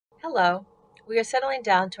Hello. We are settling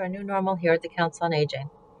down to our new normal here at the Council on Aging.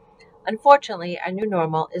 Unfortunately, our new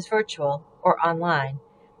normal is virtual or online,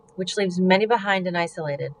 which leaves many behind and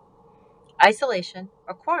isolated. Isolation,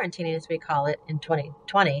 or quarantining as we call it in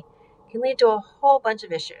 2020, can lead to a whole bunch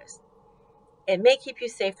of issues. It may keep you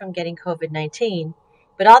safe from getting COVID-19,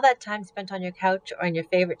 but all that time spent on your couch or in your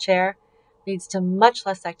favorite chair leads to much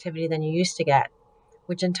less activity than you used to get,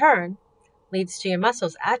 which in turn leads to your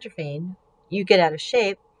muscles atrophying, you get out of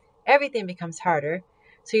shape, everything becomes harder,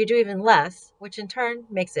 so you do even less, which in turn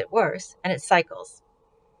makes it worse, and it cycles.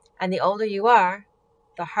 And the older you are,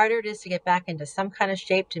 the harder it is to get back into some kind of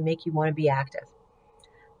shape to make you want to be active.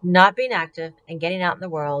 Not being active and getting out in the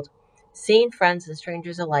world, seeing friends and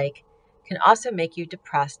strangers alike, can also make you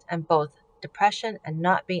depressed, and both depression and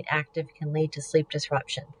not being active can lead to sleep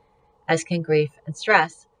disruption, as can grief and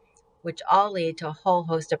stress, which all lead to a whole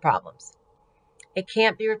host of problems. It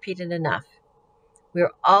can't be repeated enough. We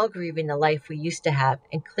are all grieving the life we used to have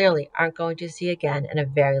and clearly aren't going to see again in a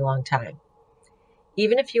very long time.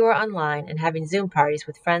 Even if you are online and having Zoom parties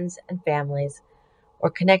with friends and families or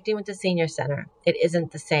connecting with the senior center, it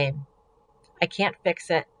isn't the same. I can't fix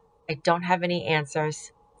it. I don't have any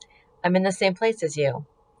answers. I'm in the same place as you.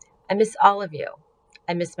 I miss all of you.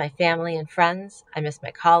 I miss my family and friends. I miss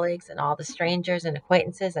my colleagues and all the strangers and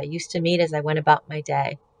acquaintances I used to meet as I went about my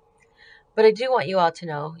day. But I do want you all to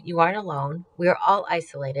know you aren't alone. We are all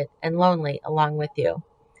isolated and lonely along with you.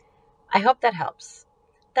 I hope that helps.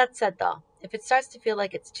 That said, though, if it starts to feel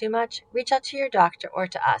like it's too much, reach out to your doctor or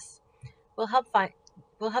to us. We'll help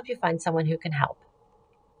you find someone who can help.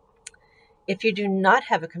 If you do not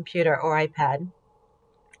have a computer or iPad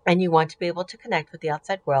and you want to be able to connect with the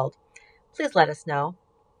outside world, please let us know.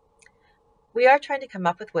 We are trying to come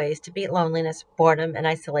up with ways to beat loneliness, boredom, and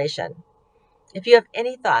isolation. If you have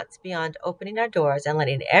any thoughts beyond opening our doors and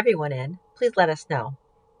letting everyone in, please let us know.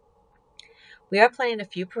 We are planning a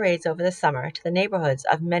few parades over the summer to the neighborhoods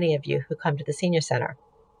of many of you who come to the senior center.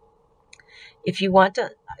 If you want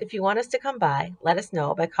us to come by, let us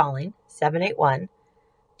know by calling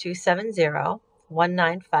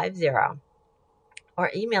 781-270-1950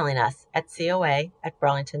 or emailing us at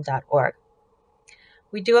coa@burlington.org.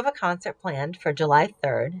 We do have a concert planned for July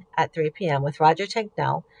 3rd at 3 p.m. with Roger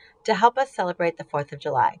Tanknell to help us celebrate the 4th of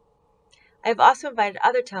July. I have also invited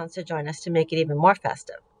other towns to join us to make it even more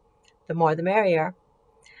festive. The more the merrier.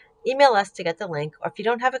 Email us to get the link, or if you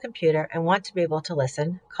don't have a computer and want to be able to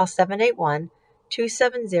listen, call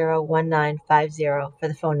 781-270-1950 for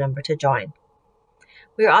the phone number to join.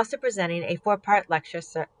 We are also presenting a 4-part lecture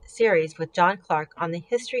series with John Clark on the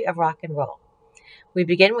history of rock and roll. We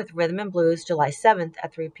begin with Rhythm and Blues July 7th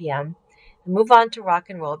at 3 p.m. and move on to Rock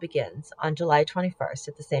and Roll Begins on July 21st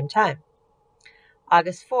at the same time.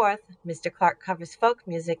 August 4th, Mr. Clark covers folk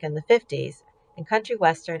music in the 50s and country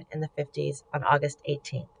western in the 50s on August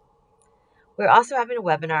 18th. We're also having a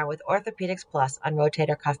webinar with Orthopedics Plus on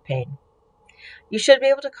rotator cuff pain. You should be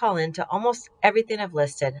able to call in to almost everything I've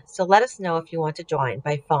listed, so let us know if you want to join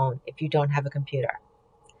by phone if you don't have a computer.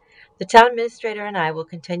 The town administrator and I will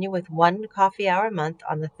continue with one coffee hour a month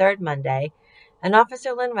on the third Monday, and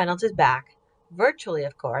Officer Lynn Reynolds is back, virtually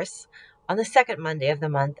of course, on the second Monday of the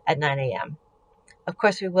month at 9 a.m. Of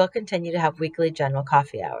course, we will continue to have weekly general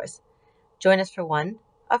coffee hours. Join us for one,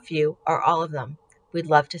 a few, or all of them. We'd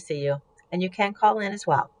love to see you, and you can call in as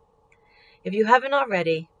well. If you haven't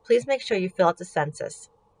already, please make sure you fill out the census.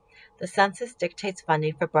 The census dictates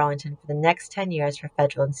funding for Burlington for the next 10 years for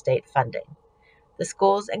federal and state funding. The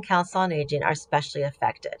schools and Council on Aging are especially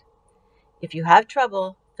affected. If you have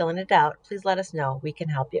trouble filling it out, please let us know. We can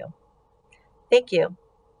help you. Thank you.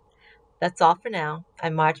 That's all for now.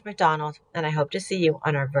 I'm Marge McDonald, and I hope to see you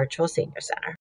on our virtual senior center.